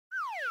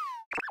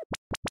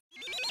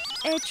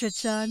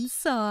Etra-chan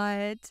saw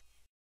it.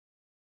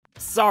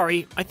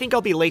 Sorry, I think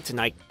I'll be late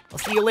tonight. I'll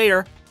see you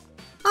later.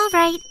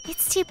 Alright,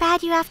 it's too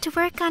bad you have to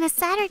work on a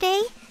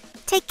Saturday.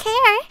 Take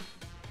care.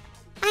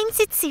 I'm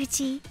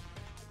Tsutsuji.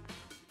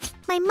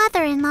 My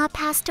mother-in-law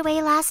passed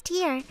away last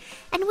year,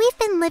 and we've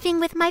been living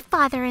with my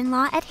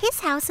father-in-law at his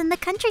house in the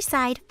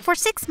countryside for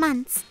 6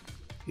 months.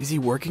 Is he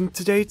working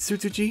today,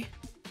 Tsutsuji?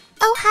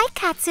 Oh, hi,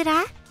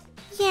 Katsura.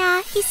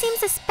 Yeah, he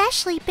seems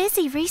especially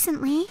busy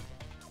recently.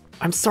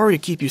 I'm sorry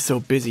to keep you so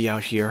busy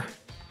out here.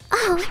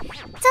 Oh,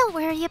 don't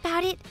worry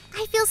about it.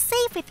 I feel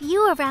safe with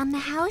you around the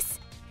house.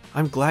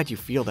 I'm glad you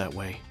feel that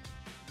way.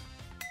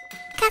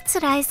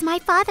 Katsura is my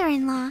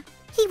father-in-law.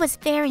 He was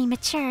very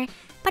mature,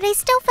 but I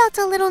still felt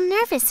a little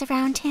nervous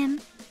around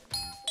him.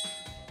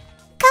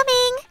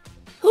 Coming!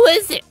 Who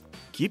is it?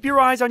 Keep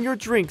your eyes on your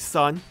drink,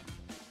 son.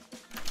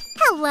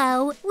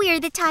 Hello, we're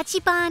the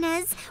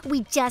Tachibanas.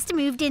 We just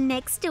moved in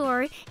next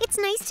door. It's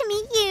nice to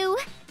meet you.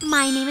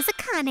 My name is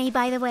Akane,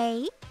 by the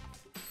way.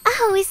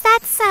 Oh, is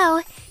that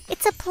so?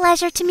 It's a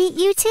pleasure to meet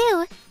you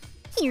too.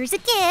 Here's a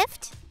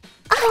gift.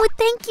 Oh,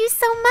 thank you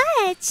so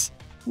much.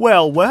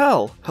 Well,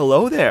 well,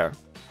 hello there.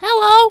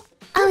 Hello.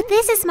 Oh,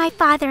 this is my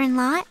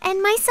father-in-law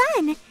and my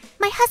son.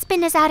 My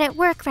husband is out at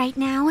work right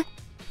now.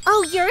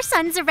 Oh, your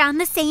son's around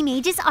the same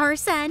age as our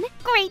son.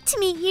 Great to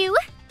meet you.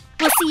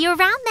 We'll see you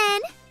around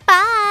then.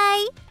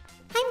 Bye.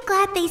 I'm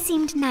glad they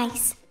seemed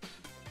nice.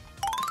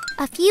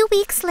 A few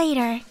weeks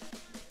later.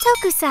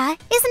 Tokusa,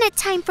 isn't it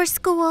time for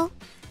school?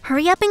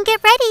 Hurry up and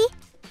get ready.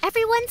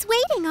 Everyone's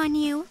waiting on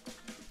you.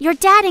 Your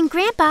dad and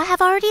grandpa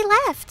have already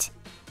left.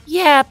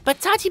 Yeah,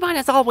 but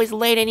Tachibana's always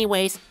late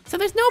anyways, so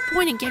there's no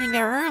point in getting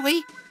there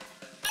early.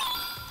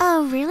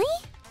 Oh, really?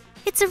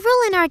 It's a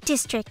rule in our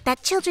district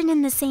that children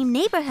in the same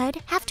neighborhood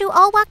have to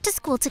all walk to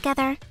school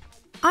together.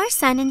 Our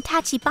son and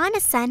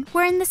Tachibana's son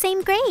were in the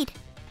same grade,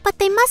 but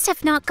they must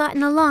have not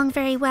gotten along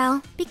very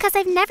well because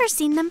I've never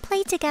seen them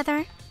play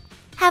together.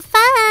 Have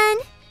fun!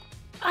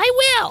 I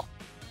will!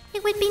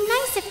 It would be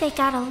nice if they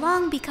got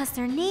along because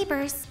they're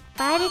neighbors,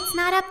 but it's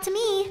not up to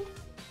me.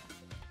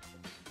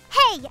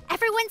 Hey,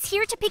 everyone's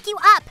here to pick you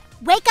up!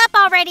 Wake up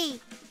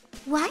already!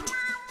 What?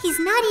 He's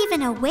not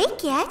even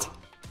awake yet?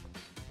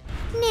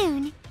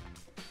 Noon.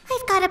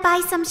 I've got to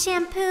buy some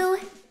shampoo.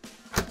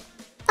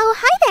 Oh,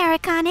 hi there,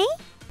 Akane.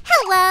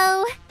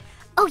 Hello.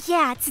 Oh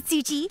yeah,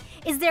 Tsutsuji.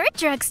 Is there a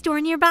drugstore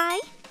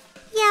nearby?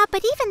 Yeah,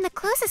 but even the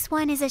closest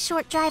one is a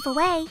short drive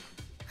away.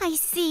 I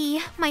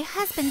see. My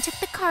husband took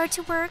the car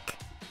to work.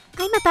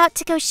 I'm about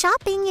to go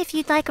shopping if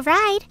you'd like a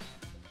ride.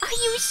 Are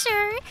you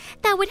sure?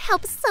 That would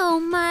help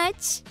so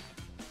much.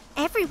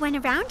 Everyone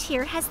around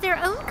here has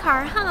their own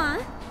car,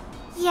 huh?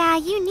 Yeah,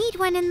 you need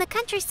one in the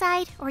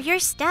countryside or you're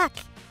stuck.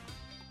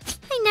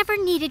 I never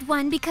needed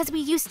one because we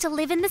used to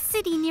live in the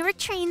city near a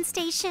train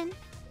station.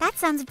 That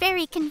sounds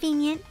very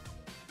convenient.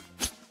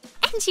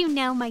 And you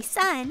know my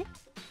son.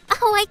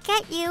 Oh, I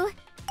get you.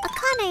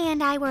 Akane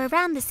and I were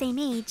around the same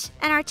age,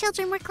 and our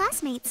children were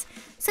classmates,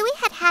 so we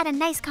had a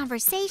nice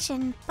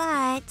conversation,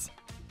 but...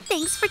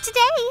 Thanks for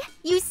today!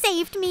 You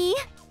saved me!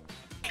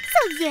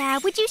 So yeah,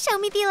 would you show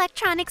me the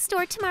electronics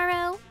store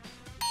tomorrow?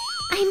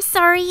 I'm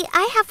sorry,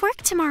 I have work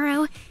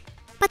tomorrow,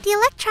 but the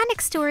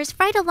electronics store is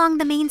right along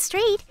the main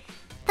street.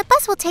 The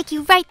bus will take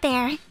you right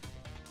there.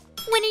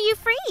 When are you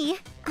free?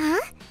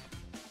 Huh?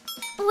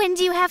 When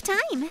do you have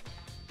time?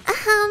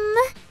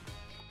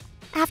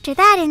 After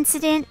that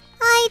incident,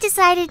 I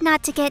decided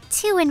not to get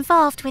too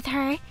involved with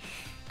her.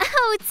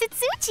 Oh,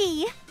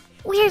 Tsutsuji!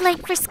 We're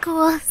late for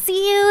school.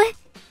 See you.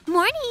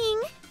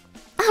 Morning.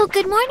 Oh,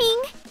 good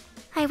morning.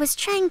 I was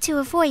trying to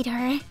avoid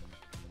her.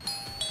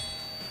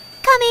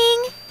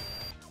 Coming!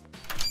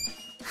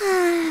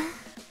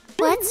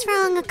 What's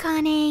wrong,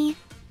 Akane?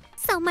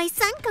 So my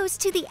son goes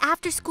to the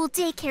after-school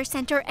daycare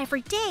center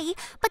every day,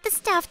 but the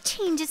staff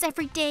changes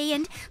every day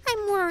and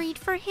I'm worried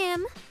for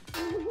him.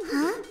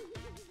 Huh?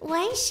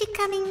 Why is she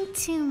coming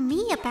to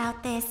me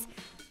about this?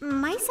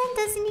 My son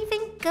doesn't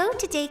even go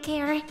to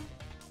daycare.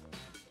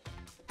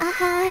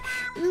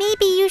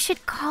 Maybe you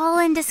should call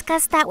and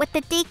discuss that with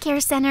the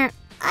daycare center.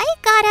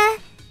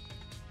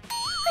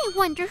 I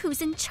wonder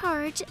who's in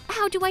charge.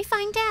 How do I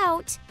find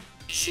out?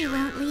 She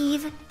won't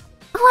leave.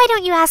 Why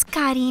don't you ask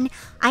Karin?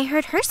 I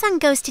heard her son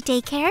goes to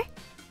daycare.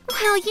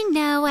 Well, you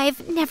know,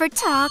 I've never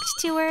talked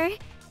to her.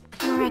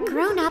 You're a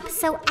grown-up,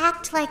 so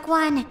act like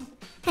one.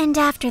 And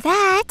after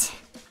that...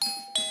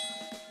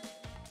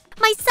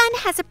 My son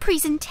has a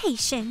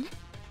presentation.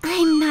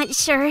 I'm not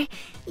sure.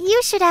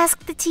 You should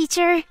ask the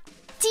teacher.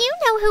 Do you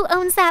know who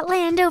owns that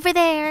land over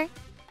there?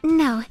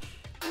 No.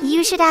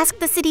 You should ask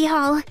the city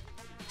hall.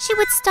 She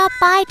would stop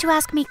by to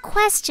ask me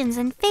questions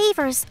and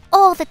favors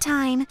all the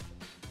time.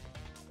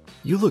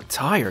 You look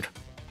tired.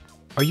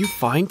 Are you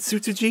fine,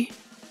 Tsutsuji?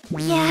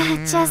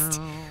 Yeah, just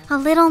a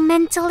little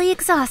mentally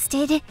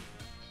exhausted.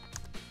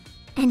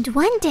 And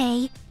one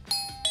day...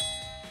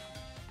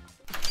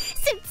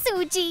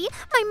 Tsutsuji,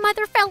 my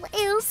mother fell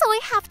ill, so I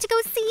have to go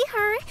see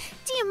her.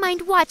 Do you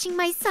mind watching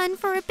my son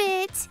for a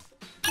bit?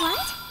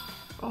 What?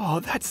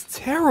 Oh, that's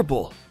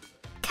terrible.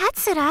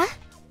 Katsura?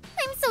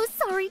 I'm so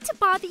sorry sorry to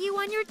bother you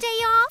on your day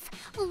off.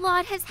 A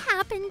lot has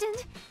happened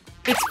and...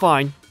 It's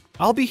fine.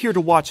 I'll be here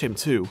to watch him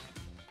too.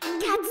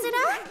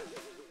 Katsura?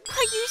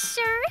 Are you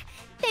sure?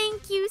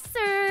 Thank you,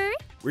 sir.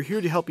 We're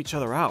here to help each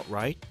other out,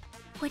 right?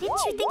 Wouldn't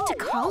you think to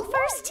call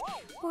first?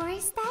 Or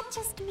is that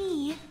just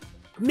me?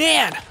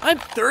 Man, I'm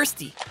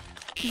thirsty.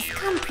 He's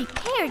come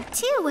prepared,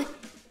 too.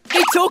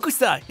 Hey,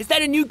 Tokusa, is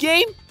that a new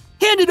game?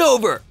 Hand it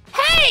over.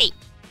 Hey!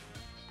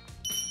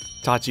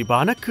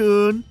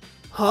 Tachibana-kun.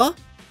 Huh?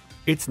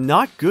 It's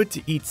not good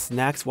to eat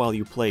snacks while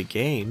you play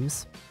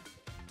games.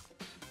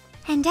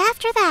 And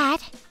after that...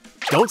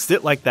 Don't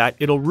sit like that,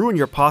 it'll ruin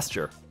your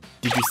posture.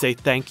 Did you say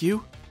thank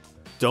you?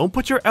 Don't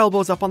put your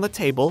elbows up on the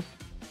table.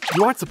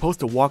 You aren't supposed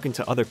to walk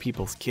into other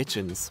people's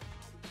kitchens.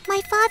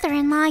 My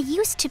father-in-law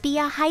used to be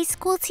a high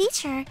school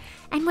teacher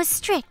and was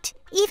strict,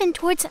 even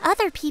towards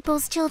other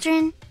people's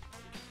children.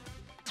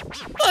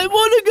 I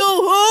want to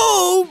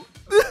go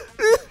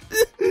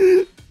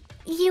home!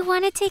 You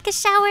want to take a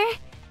shower?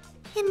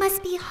 It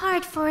must be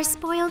hard for a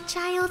spoiled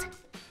child.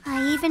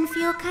 I even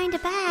feel kinda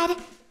bad.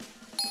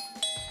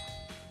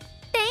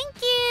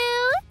 Thank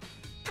you!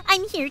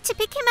 I'm here to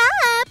pick him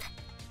up!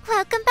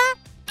 Welcome back.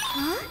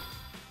 Huh?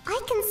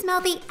 I can smell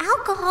the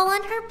alcohol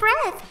on her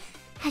breath.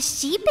 Has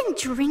she been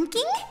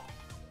drinking?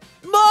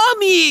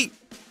 Mommy!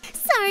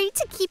 Sorry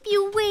to keep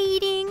you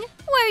waiting.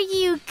 Were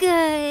you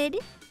good?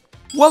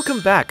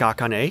 Welcome back,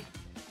 Akane.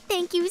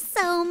 Thank you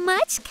so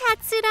much,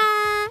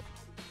 Katsura.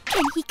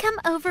 Can he come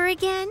over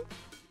again?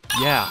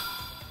 Yeah,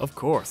 of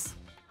course.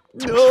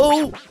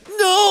 No!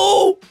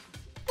 No!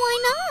 Why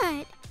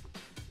not?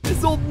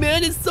 This old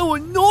man is so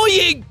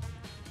annoying!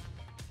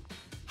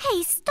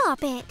 Hey,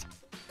 stop it.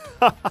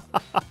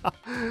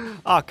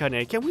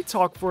 Akane, can we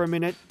talk for a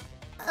minute?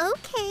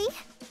 Okay.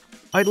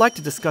 I'd like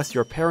to discuss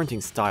your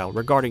parenting style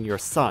regarding your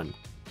son.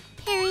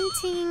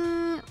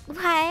 Parenting...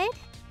 what?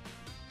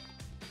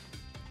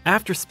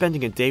 After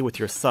spending a day with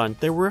your son,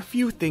 there were a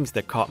few things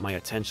that caught my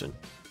attention.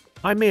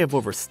 I may have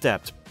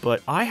overstepped,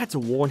 but I had to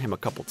warn him a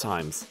couple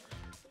times.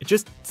 It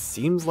just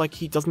seems like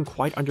he doesn't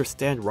quite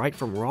understand right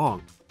from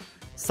wrong.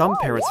 Some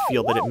parents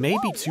feel that it may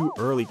be too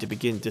early to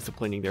begin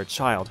disciplining their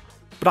child,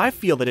 but I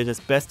feel that it is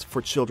best for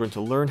children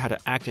to learn how to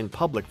act in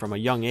public from a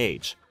young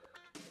age.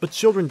 But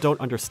children don't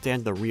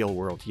understand the real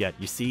world yet,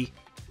 you see?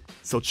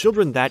 So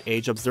children that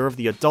age observe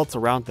the adults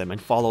around them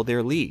and follow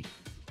their lead.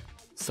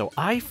 So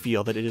I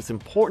feel that it is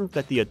important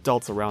that the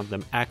adults around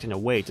them act in a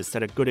way to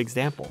set a good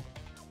example.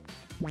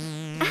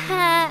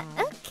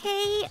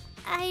 Okay,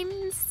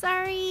 I'm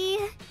sorry.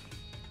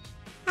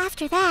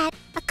 After that,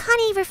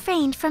 Akane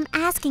refrained from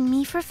asking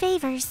me for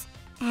favors.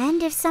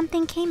 And if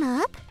something came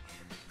up,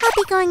 I'll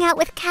be going out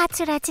with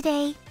Katsura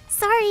today.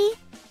 Sorry.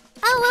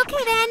 Oh,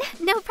 okay then.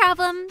 No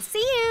problem. See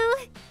you.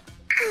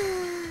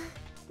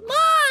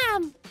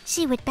 Mom!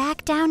 She would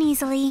back down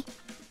easily.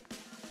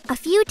 A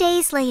few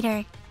days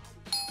later.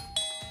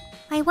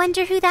 I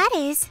wonder who that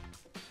is.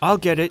 I'll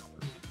get it.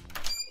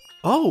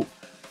 Oh,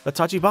 the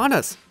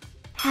Tachibanas.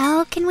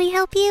 How can we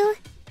help you?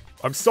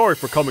 I'm sorry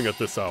for coming at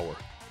this hour.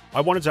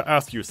 I wanted to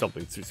ask you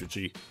something,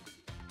 Tsutsuji.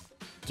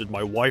 Did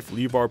my wife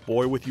leave our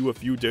boy with you a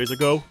few days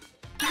ago?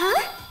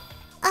 Huh?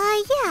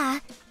 Yeah.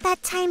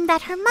 That time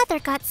that her mother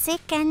got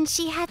sick and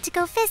she had to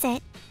go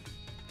visit.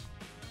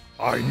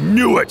 I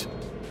knew it!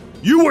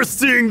 You were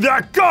seeing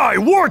that guy,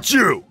 weren't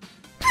you?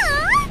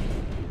 Huh?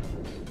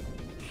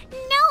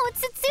 No,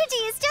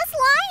 Tsutsuji is just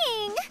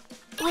lying.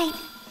 Wait,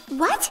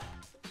 what?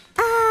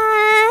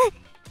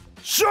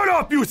 Shut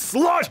up, you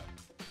slut!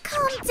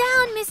 Calm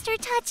down, Mr.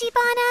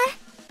 Tachibana.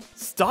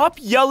 Stop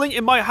yelling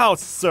in my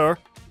house, sir.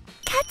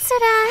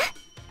 Katsura.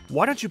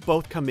 Why don't you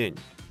both come in,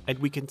 and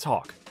we can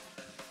talk?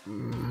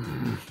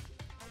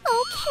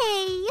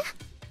 Okay.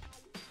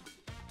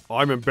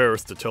 I'm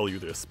embarrassed to tell you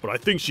this, but I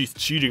think she's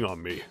cheating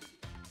on me.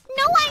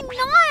 No, I'm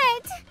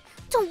not.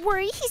 Don't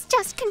worry, he's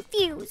just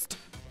confused.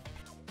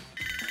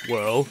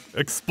 Well,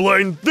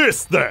 explain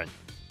this then!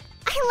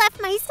 I left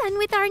my son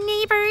with our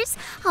neighbors.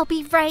 I'll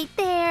be right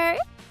there.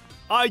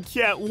 I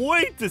can't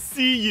wait to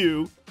see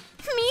you.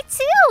 Me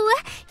too.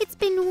 It's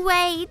been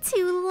way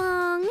too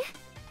long.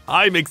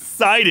 I'm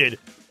excited.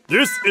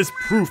 This is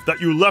proof that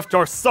you left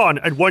our son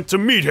and went to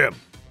meet him.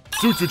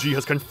 Tsutsuji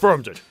has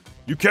confirmed it.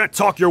 You can't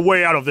talk your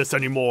way out of this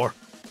anymore.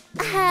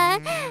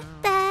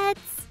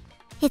 That's...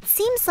 It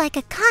seems like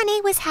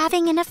Akane was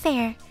having an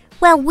affair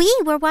while we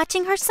were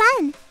watching her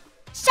son.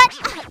 Shut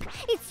up!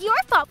 It's your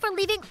fault for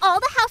leaving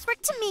all the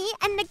housework to me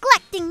and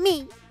neglecting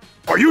me.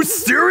 Are you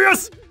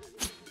serious?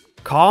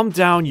 Calm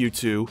down, you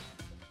two.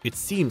 It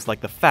seems like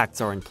the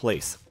facts are in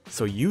place,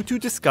 so you two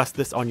discuss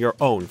this on your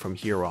own from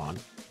here on.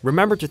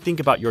 Remember to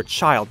think about your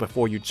child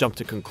before you jump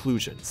to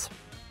conclusions.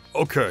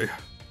 Okay.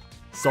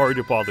 Sorry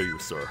to bother you,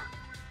 sir.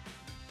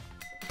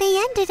 They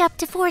ended up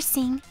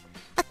divorcing.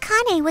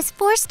 Akane was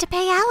forced to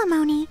pay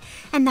alimony,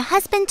 and the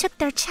husband took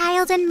their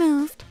child and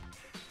moved.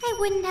 I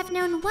wouldn't have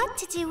known what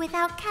to do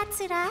without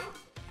Katsura.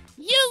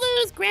 You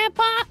lose,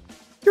 Grandpa!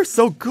 You're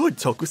so good,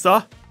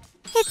 Tokusa.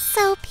 It's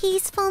so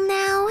peaceful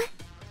now.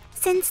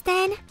 Since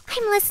then,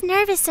 I'm less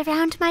nervous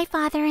around my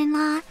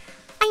father-in-law.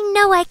 I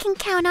know I can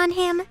count on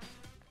him.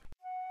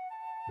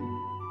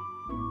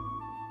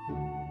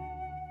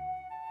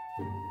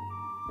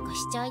 ご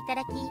視聴いた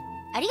だき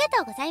ありが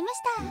とうございまし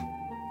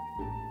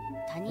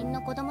た。他人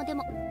の子供で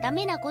もダ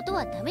メなこと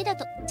はダメだ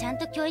とちゃん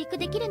と教育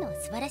できるのは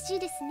素晴らしい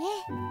ですね。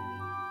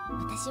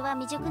私は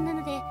未熟な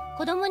ので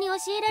子供に教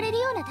えられる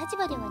ような立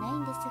場ではない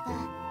んですが、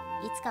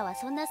いつかは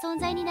そんな存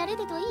在になれ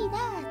るといいな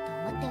ぁと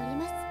思っており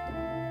ます。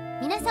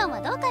皆さんは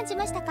どう感じ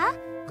ましたか？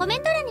コメ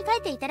ント欄に書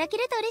いていただけ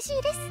ると嬉し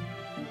いです。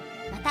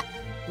また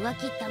浮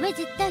気ダメ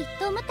絶対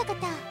と思った方、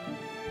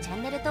チャ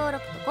ンネル登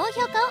録と高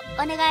評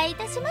価をお願いい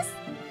たします。